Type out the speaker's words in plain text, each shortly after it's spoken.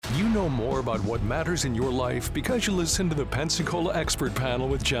You know more about what matters in your life because you listen to the Pensacola Expert Panel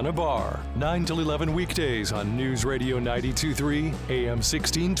with Jenna Barr, 9 till 11 weekdays on News Radio 92.3, AM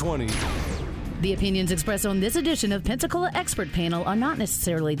 1620. The opinions expressed on this edition of Pensacola Expert Panel are not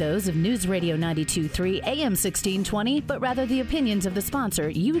necessarily those of News Radio 92.3 AM 1620, but rather the opinions of the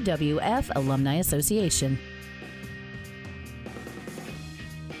sponsor, UWF Alumni Association.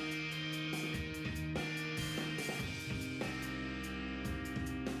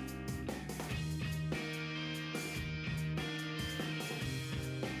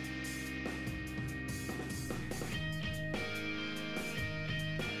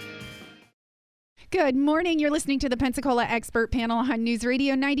 Good morning. You're listening to the Pensacola Expert Panel on News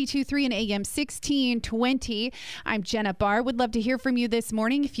Radio 92.3 and AM 1620. I'm Jenna Barr. Would love to hear from you this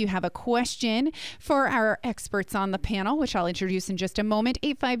morning. If you have a question for our experts on the panel, which I'll introduce in just a moment,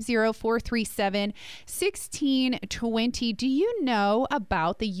 850-437-1620. Do you know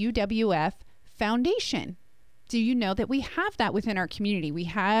about the UWF Foundation? Do you know that we have that within our community? We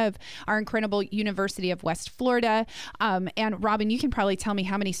have our incredible University of West Florida. And Robin, you can probably tell me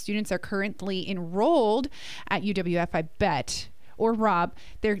how many students are currently enrolled at UWF, I bet. Or Rob,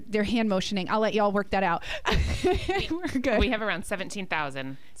 they're hand motioning. I'll let y'all work that out. We're good. We have around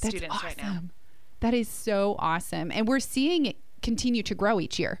 17,000 students awesome. Right now. That is so awesome. And we're seeing it continue to grow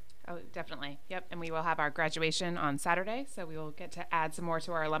each year. Oh, definitely. Yep. And we will have our graduation on Saturday. So we will get to add some more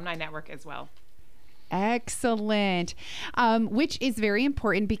to our alumni network as well. Excellent. Which is very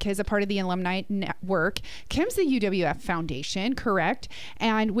important because a part of the alumni network comes the UWF Foundation, correct?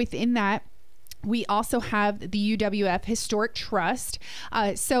 And within that, we also have the UWF Historic Trust.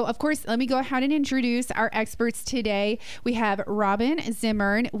 So, of course, let me go ahead and introduce our experts today. We have Robin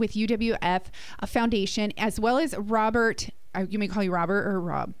Zimmern with UWF Foundation, as well as Robert. You may call you Robert or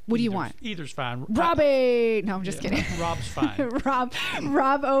Rob. What do you want? Either's fine. Robbie. No, I'm just kidding. Rob's fine.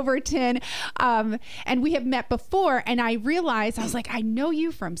 Rob Overton. And we have met before, and I realized, I was like, I know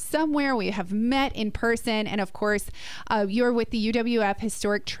you from somewhere. We have met in person. And of course, you're with the UWF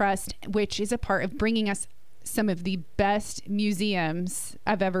Historic Trust, which is a part of bringing us some of the best museums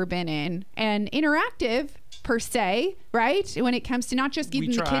I've ever been in, and interactive per se, right? When it comes to not just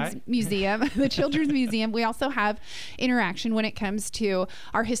giving the kids museum, the children's museum, we also have interaction when it comes to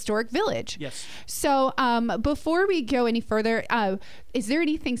our historic village. Yes. So before we go any further, is there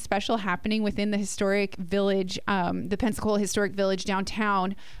anything special happening within the historic village, the Pensacola Historic Village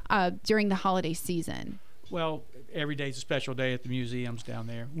downtown during the holiday season? Well, every day's a special day at the museums down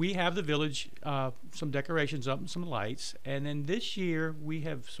there. We have the village, some decorations up and some lights. And then this year we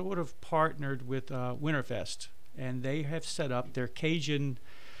have sort of partnered with Winterfest, and they have set up their Cajun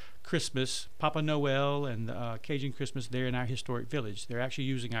Christmas, Papa Noel and Cajun Christmas there in our historic village. They're actually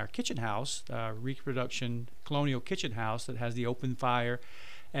using our kitchen house, reproduction colonial kitchen house that has the open fire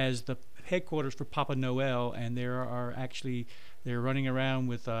as the headquarters for Papa Noel, and they're running around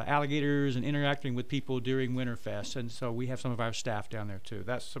with alligators and interacting with people during Winterfest, and so we have some of our staff down there too.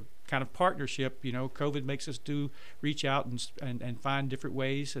 That's a kind of partnership. You know, COVID makes us reach out and find different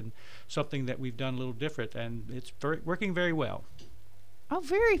ways, and something that we've done a little different, and it's working very well. Oh,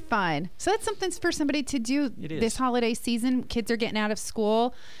 very fun. So that's something for somebody to do this holiday season. Kids are getting out of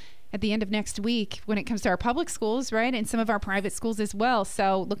school at the end of next week when it comes to our public schools, right? And some of our private schools as well.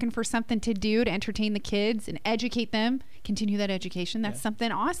 So looking for something to do to entertain the kids and educate them, continue that education. That's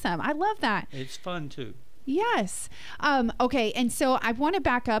something awesome. I love that. It's fun too. Yes. Okay. And so I want to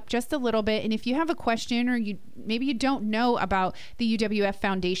back up just a little bit. And if you have a question or maybe you don't know about the UWF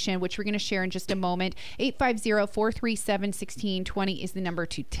Foundation, which we're going to share in just a moment, 850-437-1620 is the number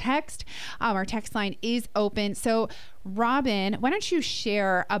to text. Our text line is open. So Robin, why don't you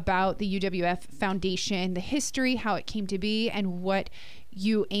share about the UWF Foundation, the history, how it came to be, and what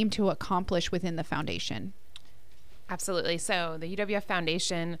you aim to accomplish within the foundation? Absolutely. So the UWF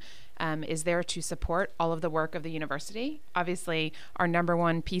Foundation is there to support all of the work of the university. Obviously, our number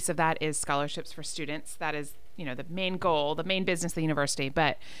one piece of that is scholarships for students. That is, the main goal, the main business of the university.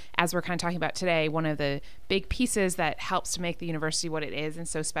 But as we're kind of talking about today, one of the big pieces that helps to make the university what it is and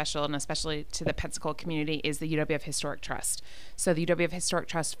so special, and especially to the Pensacola community, is the UWF Historic Trust. So the UWF Historic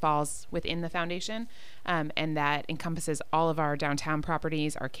Trust falls within the foundation, and that encompasses all of our downtown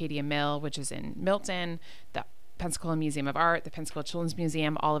properties, Arcadia Mill, which is in Milton, the Pensacola Museum of Art, the Pensacola Children's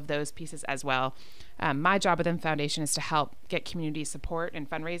Museum, all of those pieces as well. My job within the foundation is to help get community support and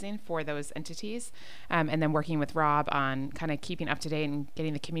fundraising for those entities, and then working with Rob on kind of keeping up to date and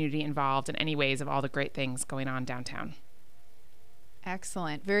getting the community involved in any ways of all the great things going on downtown.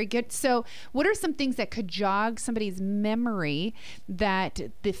 Excellent. Very good. So what are some things that could jog somebody's memory that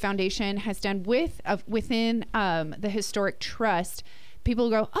the foundation has done within the Historic Trust people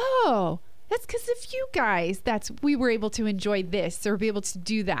go, oh, that's because of you guys. We were able to enjoy this or be able to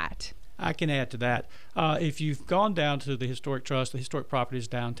do that. I can add to that. If you've gone down to the Historic Trust, the historic properties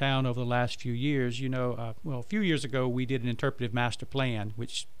downtown over the last few years, a few years ago we did an interpretive master plan,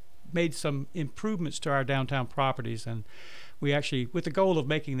 which made some improvements to our downtown properties, and we actually, with the goal of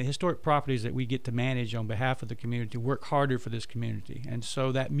making the historic properties that we get to manage on behalf of the community work harder for this community. And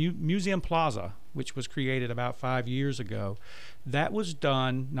so that Museum Plaza, which was created about 5 years ago, that was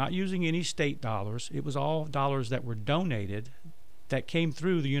done not using any state dollars. It was all dollars that were donated that came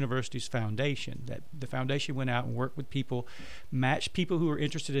through the university's foundation. That the foundation went out and worked with people, matched people who were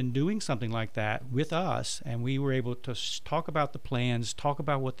interested in doing something like that with us, and we were able to talk about the plans, talk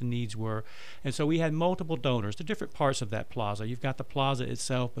about what the needs were. And so we had multiple donors to different parts of that plaza. You've got the plaza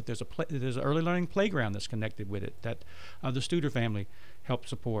itself, but there's an early learning playground that's connected with it that the Studer family helped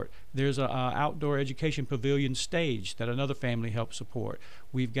support. There's a outdoor education pavilion stage that another family helped support.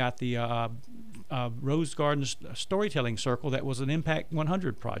 We've got the Rose Garden Storytelling Circle that was an Impact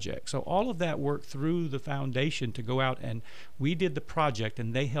 100 project. So all of that worked through the foundation to go out, and we did the project,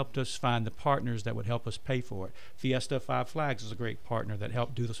 and they helped us find the partners that would help us pay for it. Fiesta Five Flags is a great partner that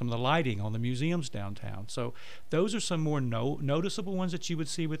helped do some of the lighting on the museums downtown. So those are some more noticeable ones that you would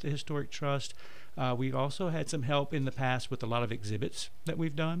see with the Historic Trust. We've also had some help in the past with a lot of exhibits that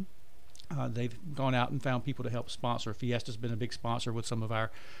we've done. They've gone out and found people to help sponsor. Fiesta's been a big sponsor with some of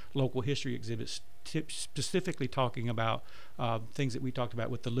our local history exhibits, specifically talking about things that we talked about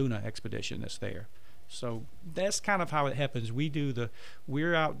with the Luna expedition that's there. So that's kind of how it happens.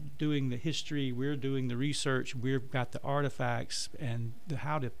 We're out doing the history, we're doing the research, we've got the artifacts, and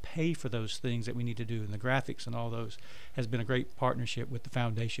how to pay for those things that we need to do, and the graphics and all those has been a great partnership with the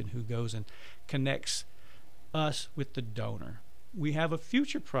foundation, who goes and connects us with the donor. We have a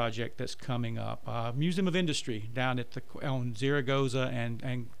future project that's coming up, Museum of Industry down on Zaragoza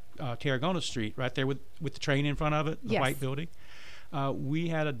and Tarragona Street, right there with the train in front of it, the white building. We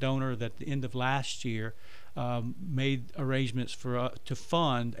had a donor that at the end of last year made arrangements to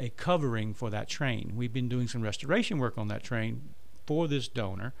fund a covering for that train. We've been doing some restoration work on that train for this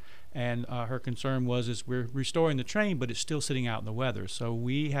donor, and her concern is we're restoring the train, but it's still sitting out in the weather. So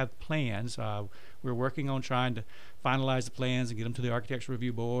we have plans. We're working on trying to finalize the plans and get them to the Architectural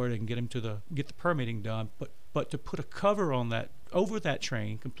Review Board and get the permitting done. But to put a cover on that, over that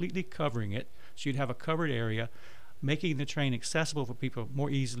train, completely covering it, so you'd have a covered area, making the train accessible for people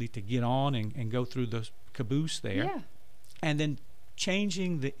more easily to get on and go through the caboose there. Yeah. And then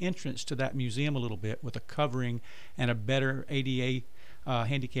changing the entrance to that museum a little bit with a covering and a better ADA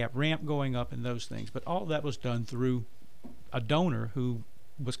handicap ramp going up and those things. But all that was done through a donor who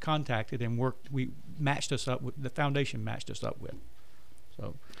was contacted and worked. The foundation matched us up with.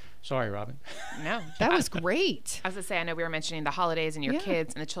 So, sorry, Robin. No. That was great. I was going to say, I know we were mentioning the holidays and your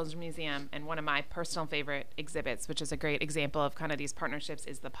kids and the Children's Museum, and one of my personal favorite exhibits, which is a great example of kind of these partnerships,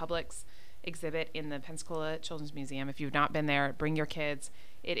 is the Publix exhibit in the Pensacola Children's Museum. If you've not been there, bring your kids.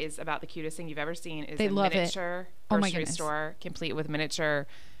 It is about the cutest thing you've ever seen. It is a miniature grocery store, complete with miniature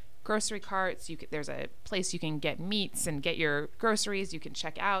grocery carts. There's a place you can get meats and get your groceries. You can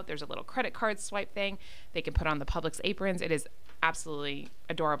check out. There's a little credit card swipe thing. They can put on the Publix aprons. It is absolutely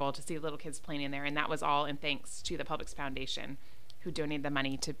adorable to see little kids playing in there, and that was all in thanks to the Publix Foundation, who donated the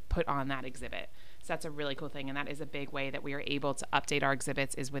money to put on that exhibit. So that's a really cool thing, and that is a big way that we are able to update our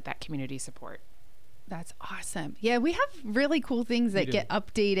exhibits, is with that community support. That's awesome. Yeah, we have really cool things that get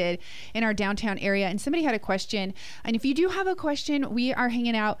updated in our downtown area. And somebody had a question. And if you do have a question, we are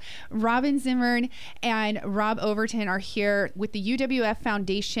hanging out. Robin Zimmern and Rob Overton are here with the UWF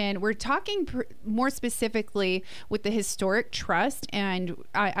Foundation. We're talking more specifically with the Historic Trust. And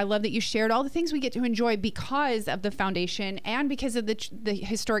I love that you shared all the things we get to enjoy because of the foundation and because of the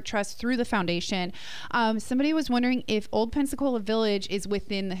Historic Trust through the foundation. Somebody was wondering if Old Pensacola Village is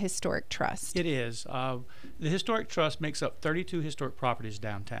within the Historic Trust. It is. The Historic Trust makes up 32 historic properties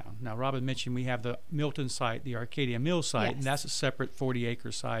downtown. Now, Robin mentioned we have the Milton site, the Arcadia Mills site, and that's a separate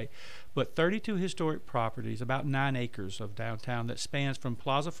 40-acre site. But 32 historic properties, about 9 acres of downtown, that spans from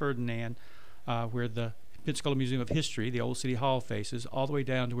Plaza Ferdinand, where the Pensacola Museum of History, the old City Hall, faces, all the way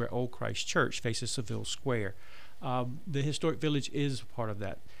down to where Old Christ Church faces Seville Square. The Historic Village is part of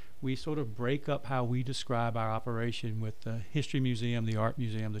that. We sort of break up how we describe our operation with the History Museum, the Art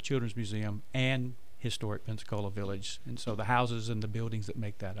Museum, the Children's Museum, and Historic Pensacola Village, and so the houses and the buildings that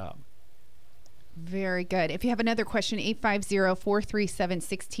make that up. Very good. If you have another question,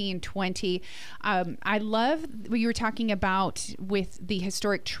 850-437-1620. I love what you were talking about with the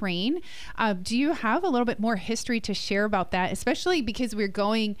historic train. Do you have a little bit more history to share about that, especially because we're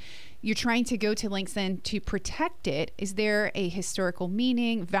going you're trying to go to lengths then to protect it. Is there a historical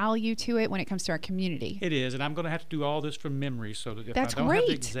meaning, value to it when it comes to our community? It is, and I'm going to have to do all this from memory, so that if That's I don't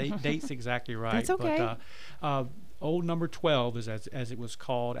great. have the dates exactly right. That's okay. But, Old Number 12, as it was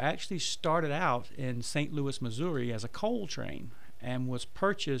called, actually started out in St. Louis, Missouri as a coal train and was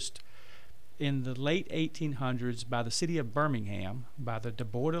purchased in the late 1800s by the city of Birmingham, by the De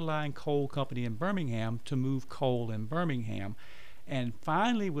Borderline Coal Company in Birmingham, to move coal in Birmingham, and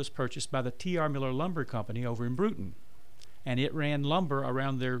finally was purchased by the T.R. Miller Lumber Company over in Bruton. And it ran lumber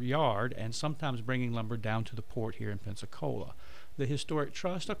around their yard and sometimes bringing lumber down to the port here in Pensacola. The Historic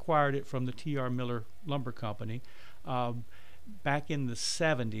Trust acquired it from the T.R. Miller Lumber Company back in the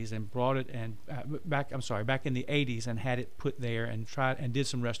 70s and brought it back in the 80s and had it put there and did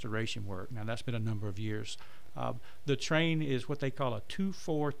some restoration work. Now that's been a number of years. The train is what they call a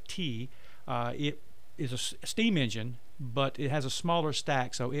 2.4T. It is a steam engine, but it has a smaller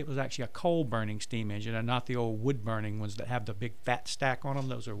stack, so it was actually a coal-burning steam engine and not the old wood-burning ones that have the big fat stack on them.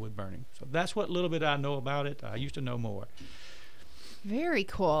 Those are wood-burning. So that's what little bit I know about it. I used to know more. Very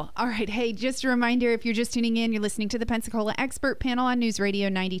cool. All right. Hey, just a reminder, if you're just tuning in, you're listening to the Pensacola Expert Panel on News Radio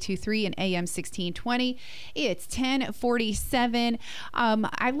 92.3 and AM 1620. It's 10:47.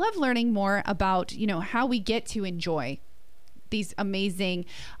 I love learning more about, how we get to enjoy these amazing,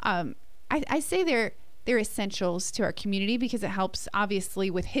 I say they're essentials to our community because it helps obviously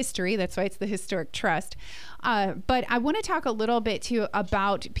with history. That's why it's the Historic Trust. But I want to talk a little bit too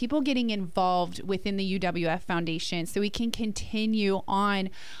about people getting involved within the UWF Foundation so we can continue on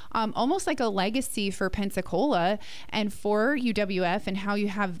almost like a legacy for Pensacola and for UWF and how you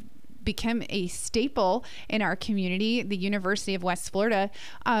have become a staple in our community, the University of West Florida.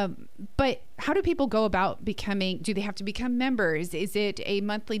 But how do people go about do they have to become members? Is it a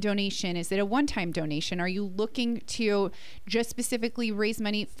monthly donation? Is it a one-time donation? Are you looking to just specifically raise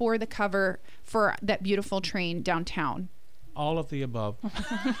money for the cover for that beautiful train downtown? All of the above.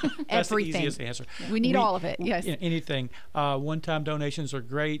 That's the Everything. easiest answer. We need all of it, yes. Anything. One-time donations are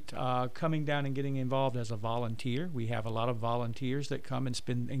great. Coming down and getting involved as a volunteer. We have a lot of volunteers that come and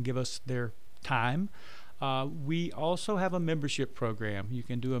spend and give us their time. We also have a membership program. You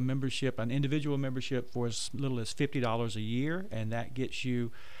can do an individual membership for as little as $50 a year, and that gets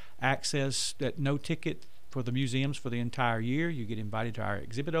you access at no ticket for the museums for the entire year. You get invited to our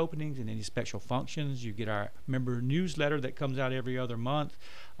exhibit openings and any special functions. You get our member newsletter that comes out every other month,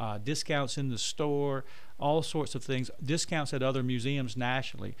 discounts in the store, all sorts of things, discounts at other museums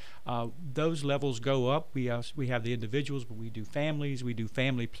nationally. Those levels go up. We have the individuals, but we do families. We do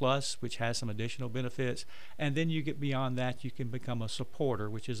Family Plus, which has some additional benefits. And then you get beyond that, you can become a supporter,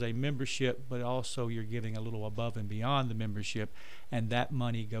 which is a membership, but also you're giving a little above and beyond the membership, and that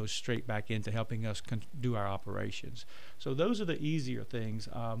money goes straight back into helping us do our operations. So those are the easier things.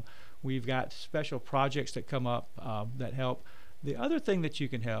 We've got special projects that come up that help. The other thing that you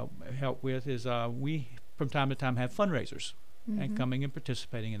can help with is we from time to time have fundraisers. And coming and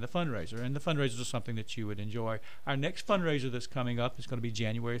participating in the fundraiser. And the fundraisers are something that you would enjoy. Our next fundraiser that's coming up is going to be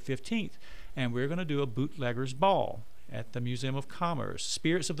January 15th. And we're going to do a bootleggers ball at the Museum of Commerce,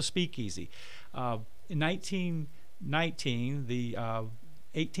 Spirits of the Speakeasy. In 1919, the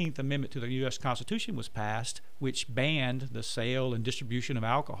 18th Amendment to the U.S. Constitution was passed, which banned the sale and distribution of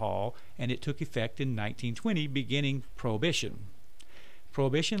alcohol, and it took effect in 1920, beginning Prohibition.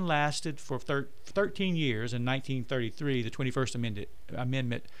 Prohibition lasted for 13 years. In 1933, the 21st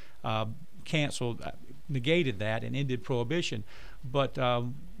Amendment negated that and ended Prohibition. But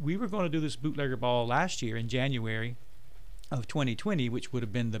we were going to do this bootlegger ball last year in January of 2020, which would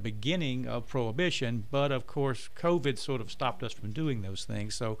have been the beginning of Prohibition, but of course COVID sort of stopped us from doing those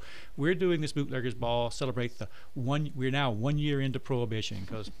things. So we're doing this bootleggers ball, celebrate we're now 1 year into Prohibition,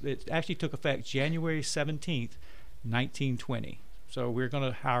 because it actually took effect January 17th, 1920. So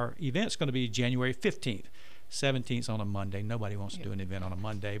our event's going to be January 15th. 17th on a Monday. Nobody wants to do an event on a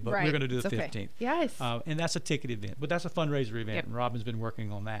Monday, but we're going to do the 15th. Yes. And that's a ticket event, but that's a fundraiser event. Yep. And Robin's been working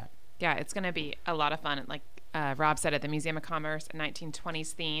on that. Yeah, it's going to be a lot of fun. Like Rob said, at the Museum of Commerce, a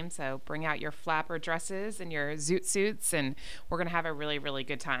 1920s theme. So bring out your flapper dresses and your zoot suits, and we're going to have a really, really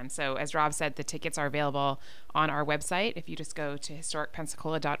good time. So as Rob said, the tickets are available on our website. If you just go to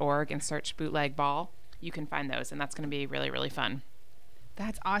historicpensacola.org and search Bootleg Ball, you can find those, and that's going to be really, really fun.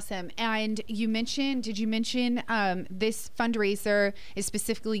 That's awesome. And did you mention this fundraiser is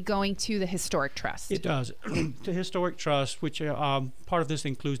specifically going to the Historic Trust? It does. To Historic Trust, which part of this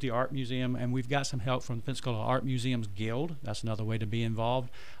includes the Art Museum, and we've got some help from the Pensacola Art Museums Guild. That's another way to be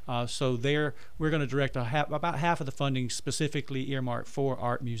involved. So we're going to direct about half of the funding specifically earmarked for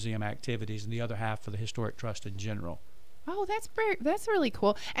Art Museum activities, and the other half for the Historic Trust in general. Oh, that's really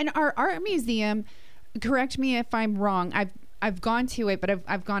cool. And our art museum, correct me if I'm wrong, I've gone to it, but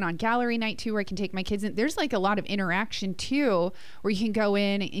I've gone on gallery night too, where I can take my kids in. There's like a lot of interaction too, where you can go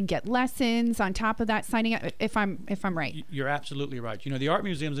in and get lessons on top of that, signing up. If I'm right, you're absolutely right. You know, the art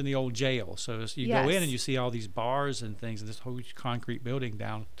museum's in the old jail, so you go in and you see all these bars and things in this huge concrete building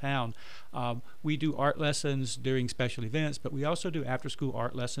downtown. We do art lessons during special events, but we also do after-school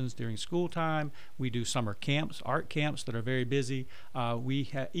art lessons during school time. We do summer camps, art camps that are very busy.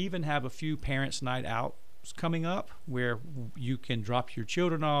 We even have a few parents' night out coming up where you can drop your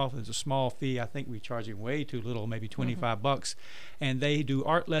children off. There's a small fee. I think we charge them way too little, maybe $25, and they do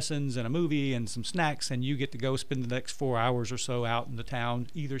art lessons and a movie and some snacks, and you get to go spend the next 4 hours or so out in the town,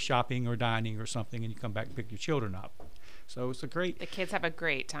 either shopping or dining or something, and you come back and pick your children up. So it's the kids have a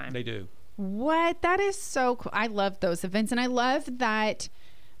great time. They do. What? That is so cool. I love those events, and I love that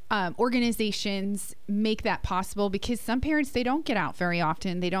organizations make that possible, because some parents, they don't get out very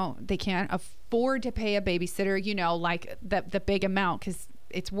often. They can't afford to pay a babysitter, like the big amount, because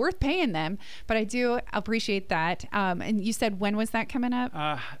it's worth paying them. But I do appreciate that. And you said, when was that coming up?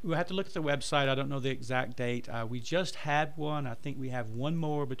 We'll have to look at the website. I don't know the exact date. We just had one. I think we have one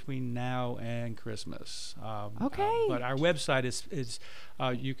more between now and Christmas. Okay. But our website is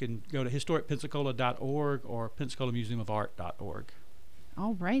you can go to historicpensacola.org or PensacolaMuseumofArt.org.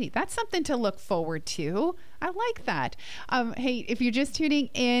 All righty. That's something to look forward to. I like that. Hey, if you're just tuning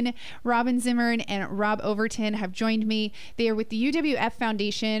in, Robin Zimmern and Rob Overton have joined me. They are with the UWF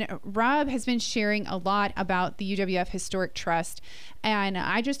Foundation. Rob has been sharing a lot about the UWF Historic Trust, and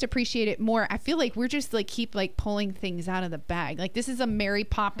I just appreciate it more. I feel like we're just keep pulling things out of the bag. Like, this is a Mary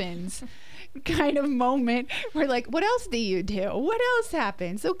Poppins kind of moment. We're like, what else do you do? What else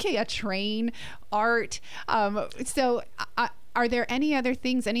happens? Okay, a train, art. Are there any other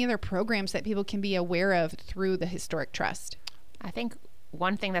things, any other programs that people can be aware of through the Historic Trust? I think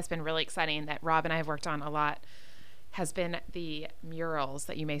one thing that's been really exciting that Rob and I have worked on a lot has been the murals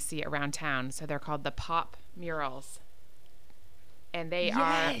that you may see around town. So they're called the Pop Murals. And they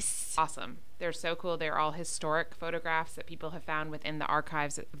are awesome. They're so cool. They're all historic photographs that people have found within the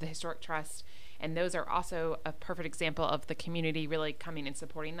archives of the Historic Trust. And those are also a perfect example of the community really coming and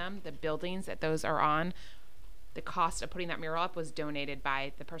supporting them. The buildings that those are on, the cost of putting that mural up was donated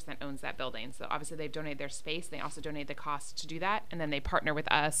by the person that owns that building. So obviously they've donated their space. They also donate the cost to do that. And then they partner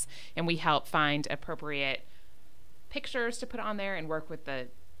with us, and we help find appropriate pictures to put on there and work with the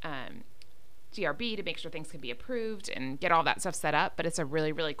GRB to make sure things can be approved and get all that stuff set up. But it's a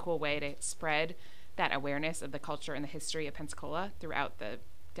really, really cool way to spread that awareness of the culture and the history of Pensacola throughout the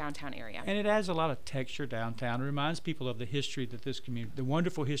downtown area. And it adds a lot of texture downtown. It reminds people of the history that this community, the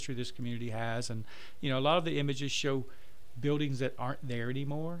wonderful history this community has. And, a lot of the images show buildings that aren't there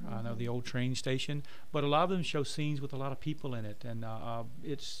anymore. I know the old train station, but a lot of them show scenes with a lot of people in it. And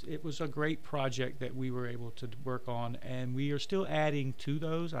it was a great project that we were able to work on, and we are still adding to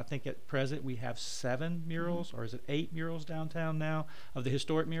those. I think at present we have 7 murals, or is it 8 murals downtown now of the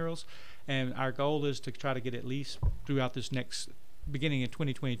historic murals. And our goal is to try to get at least throughout this next beginning in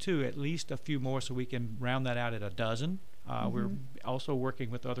 2022, at least a few more, so we can round that out at a dozen. We're also working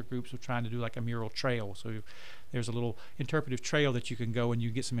with other groups of trying to do like a mural trail. So there's a little interpretive trail that you can go and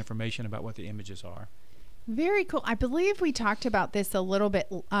you get some information about what the images are. Very cool. I believe we talked about this a little bit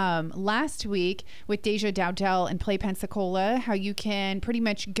last week with Deja Dowdell and Play Pensacola, how you can pretty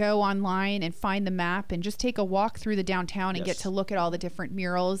much go online and find the map and just take a walk through the downtown and get to look at all the different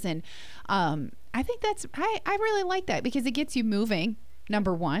murals. And I think I really like that, because it gets you moving.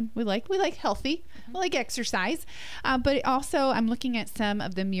 Number one, we like healthy, we like exercise, but also I'm looking at some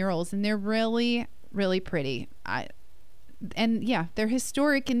of the murals, and they're really, really pretty. They're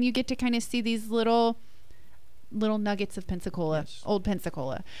historic, and you get to kind of see these little nuggets of Pensacola, old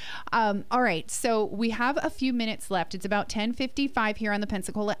Pensacola. All right, so we have a few minutes left. It's about 10:55 here on the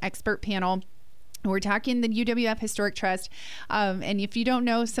Pensacola Expert Panel. We're talking the UWF Historic Trust. And if you don't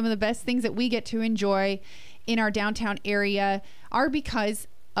know, some of the best things that we get to enjoy in our downtown area are because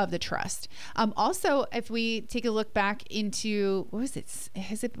of the trust. Also, if we take a look back into, was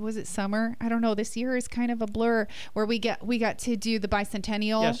it summer? I don't know. This year is kind of a blur, where we got to do the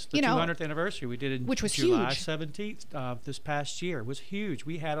bicentennial. Yes, the 200th anniversary. We did it which was July huge. 17th this past year. It was huge.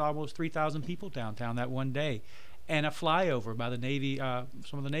 We had almost 3,000 people downtown that one day, and a flyover by the Navy, some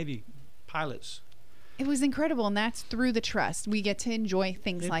of the Navy pilots. It was incredible, and that's through the trust. We get to enjoy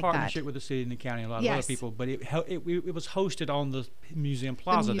things like that. In partnership with the city and the county and a lot of other people, but it was hosted on the Museum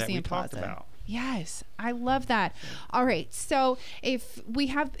Plaza that we talked about. Yes, I love that. All right. So if we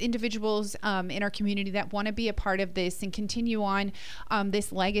have individuals in our community that want to be a part of this and continue on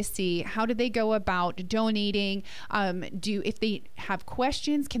this legacy, how do they go about donating? If they have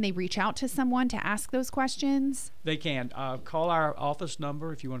questions, can they reach out to someone to ask those questions? They can. Call our office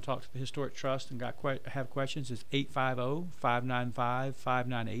number if you want to talk to the Historic Trust and have questions. It's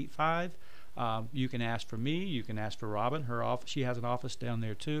 850-595-5985. You can ask for me. You can ask for Robin. Her office. She has an office down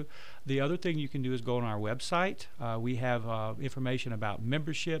there too. The other thing you can do is go on our website. We have information about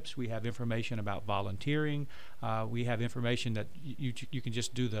memberships. We have information about volunteering. We have information that you can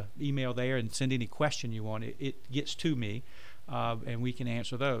just do the email there and send any question you want. It gets to me, and we can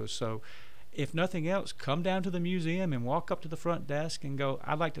answer those. So, if nothing else, come down to the museum and walk up to the front desk and go,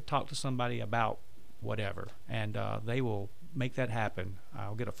 I'd like to talk to somebody about whatever, and they will make that happen.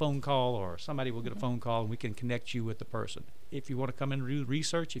 I'll get a phone call, or somebody will get a phone call, and we can connect you with the person. If you want to come in and do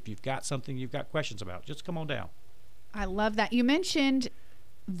research, if you've got something you've got questions about, just come on down. I love that. You mentioned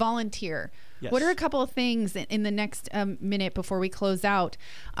volunteer. Yes. What are a couple of things in the next minute before we close out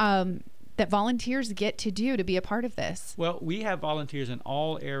that volunteers get to do to be a part of this? Well, we have volunteers in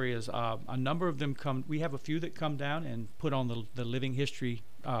all areas. A number of them come. We have a few that come down and put on the living history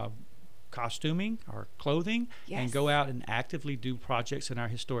costuming or clothing, and go out and actively do projects in our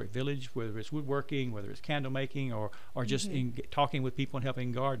historic village, whether it's woodworking, whether it's candle making, or just talking with people and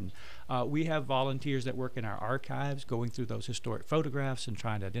helping garden. We have volunteers that work in our archives, going through those historic photographs and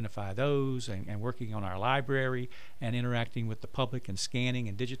trying to identify those, and working on our library and interacting with the public and scanning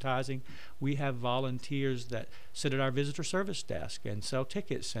and digitizing. We have volunteers that sit at our visitor service desk and sell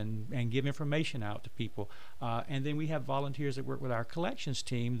tickets and give information out to people. And then we have volunteers that work with our collections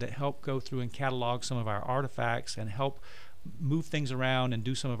team that help go through and catalog some of our artifacts and help move things around and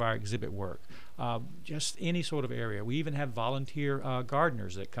do some of our exhibit work. Just any sort of area. We even have volunteer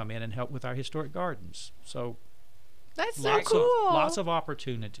gardeners that come in and help with our historic gardens. So that's so cool. Lots of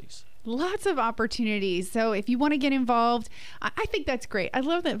opportunities. Lots of opportunities. So if you want to get involved, I think that's great. I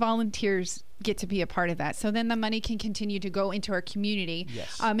love that volunteers get to be a part of that. So then the money can continue to go into our community.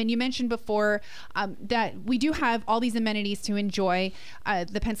 Yes. And you mentioned before that we do have all these amenities to enjoy.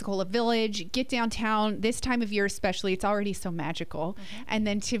 The Pensacola Village, get downtown this time of year especially, it's already so magical. And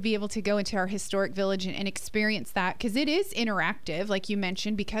then to be able to go into our historic village and experience that, because it is interactive, like you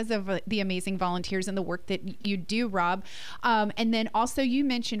mentioned, because of the amazing volunteers and the work that you do, Rob. And then also you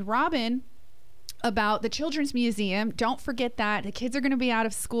mentioned, Robin, about the Children's Museum. Don't forget that. The kids are going to be out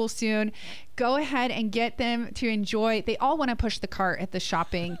of school soon. Go ahead and get them to enjoy. They all want to push the cart at the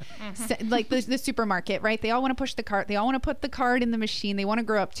shopping, like the supermarket, right? They all want to push the cart. They all want to put the card in the machine. They want to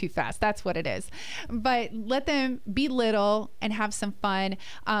grow up too fast. That's what it is. But let them be little and have some fun.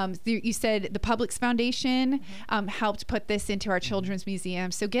 You said the Publix Foundation helped put this into our Children's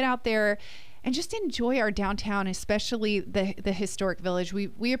Museum. So get out there and just enjoy our downtown, especially the historic village.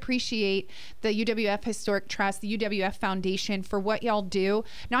 We appreciate the UWF Historic Trust, the UWF Foundation for what y'all do,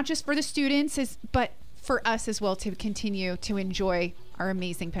 not just for the students, but for us as well, to continue to enjoy our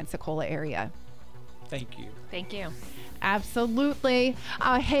amazing Pensacola area. Thank you. Thank you. Absolutely.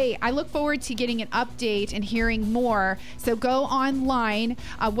 Hey, I look forward to getting an update and hearing more. So go online.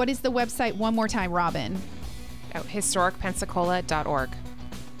 What is the website one more time, Robin? historicpensacola.org.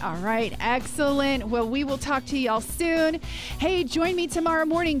 All right, excellent. Well, we will talk to y'all soon. Hey, join me tomorrow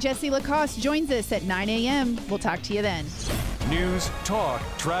morning. Jesse Lacoste joins us at 9 a.m. We'll talk to you then. News, talk,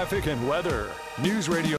 traffic, and weather. News Radio